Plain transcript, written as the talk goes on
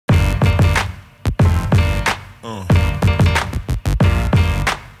Yeah.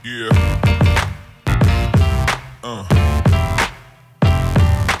 Yeah.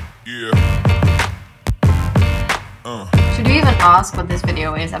 Should you even ask what this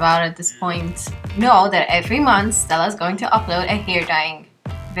video is about at this point? Know that every month Stella's going to upload a hair dyeing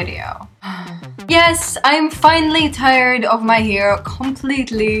video. Yes, I'm finally tired of my hair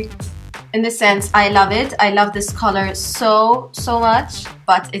completely. In the sense, I love it. I love this color so much,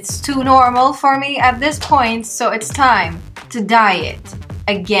 but it's too normal for me at this point, so it's time to dye it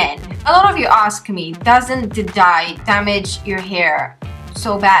again. A lot of you ask me, doesn't the dye damage your hair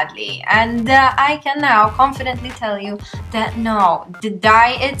so badly? And I can now confidently tell you that no, the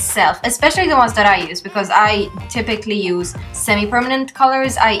dye itself, especially the ones that I use, because I typically use semi-permanent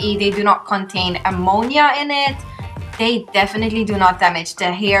colors, i.e. they do not contain ammonia in it, they definitely do not damage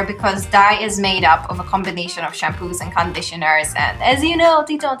the hair because dye is made up of a combination of shampoos and conditioners, and as you know,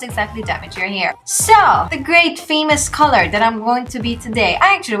 they don't exactly damage your hair. So, the great famous color that I'm going to be today,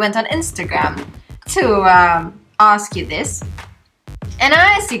 I actually went on Instagram to ask you this. And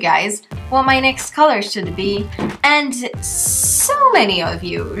I asked you guys what my next color should be, and so many of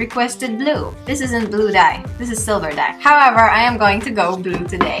you requested blue. This isn't blue dye, this is silver dye. However, I am going to go blue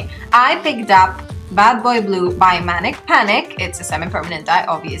today. I picked up Bad Boy Blue by MANIC PANIC. It's a semi-permanent dye,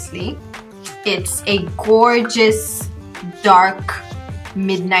 obviously. It's a gorgeous, dark,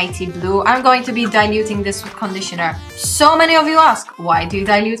 midnighty blue. I'm going to be diluting this with conditioner. So many of you ask, why do you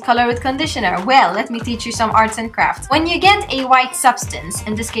dilute color with conditioner? Well, let me teach you some arts and crafts. When you get a white substance,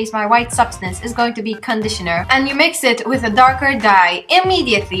 in this case my white substance is going to be conditioner, and you mix it with a darker dye,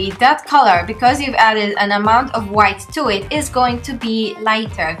 immediately that color, because you've added an amount of white to it, is going to be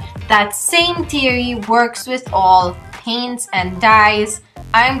lighter. That same theory works with all paints and dyes.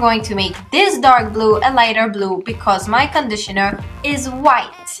 I'm going to make this dark blue a lighter blue because my conditioner is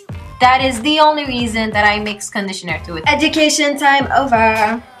white. That is the only reason that I mix conditioner to it. Education time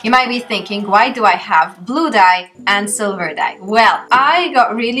over. You might be thinking, why do I have blue dye and silver dye? Well, I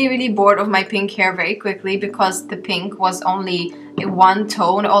got really bored of my pink hair very quickly because the pink was only one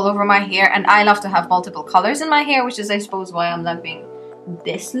tone all over my hair, and I love to have multiple colors in my hair, which is I suppose why I'm loving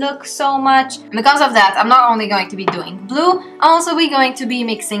this look so much. And because of that, I'm not only going to be doing blue, I'm also going to be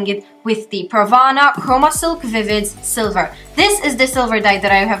mixing it with the PRAVANA Chroma Silk Vivids Silver. This is the silver dye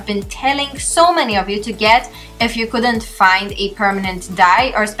that I have been telling so many of you to get if you couldn't find a permanent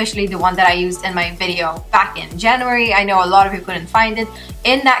dye, or especially the one that I used in my video back in January. I know a lot of you couldn't find it.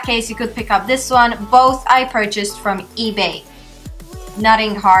 In that case, you could pick up this one. Both I purchased from eBay.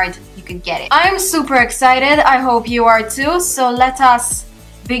 Nothing hard, you could get it. I'm super excited, I hope you are too, so let us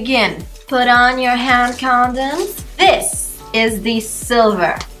begin. Put on your hand condoms. This is the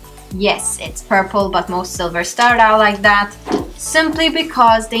silver. Yes, it's purple, but most silver start out like that, simply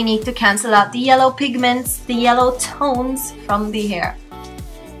because they need to cancel out the yellow pigments, the yellow tones from the hair.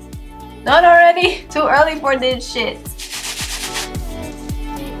 Not already? Too early for this shit.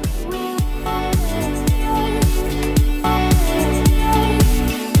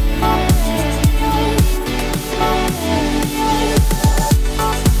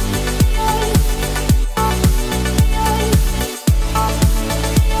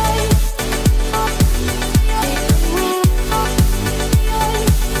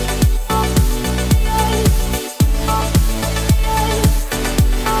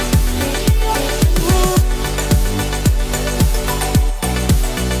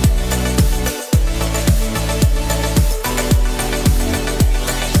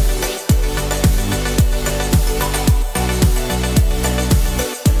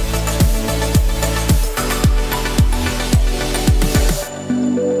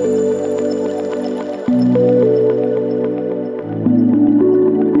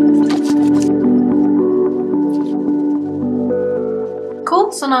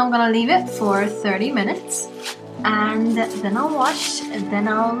 So now I'm gonna leave it for 30 minutes and then I'll wash, and then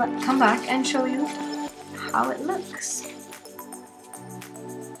I'll come back and show you how it looks.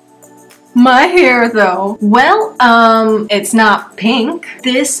 My hair though, well, it's not pink.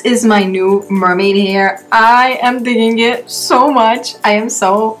 This is my new mermaid hair. I am digging it so much. I am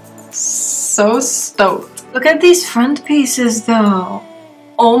so stoked. Look at these front pieces though.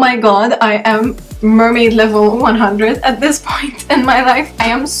 Oh my god, I am mermaid level 100 at this point in my life. I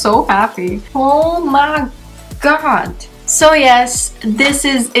am so happy. Oh my god. So yes, this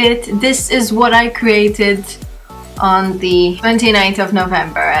is it. This is what I created on the 29th of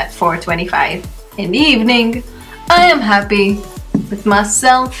November at 4:25 in the evening. I am happy with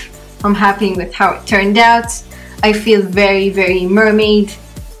myself. I'm happy with how it turned out. I feel very mermaid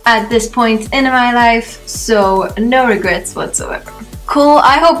at this point in my life, so no regrets whatsoever. Cool,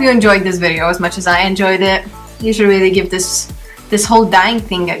 I hope you enjoyed this video as much as I enjoyed it. You should really give this whole dyeing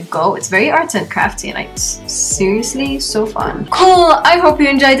thing a go. It's very arts and crafty and it's seriously so fun. Cool, I hope you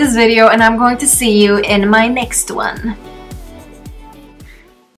enjoyed this video and I'm going to see you in my next one.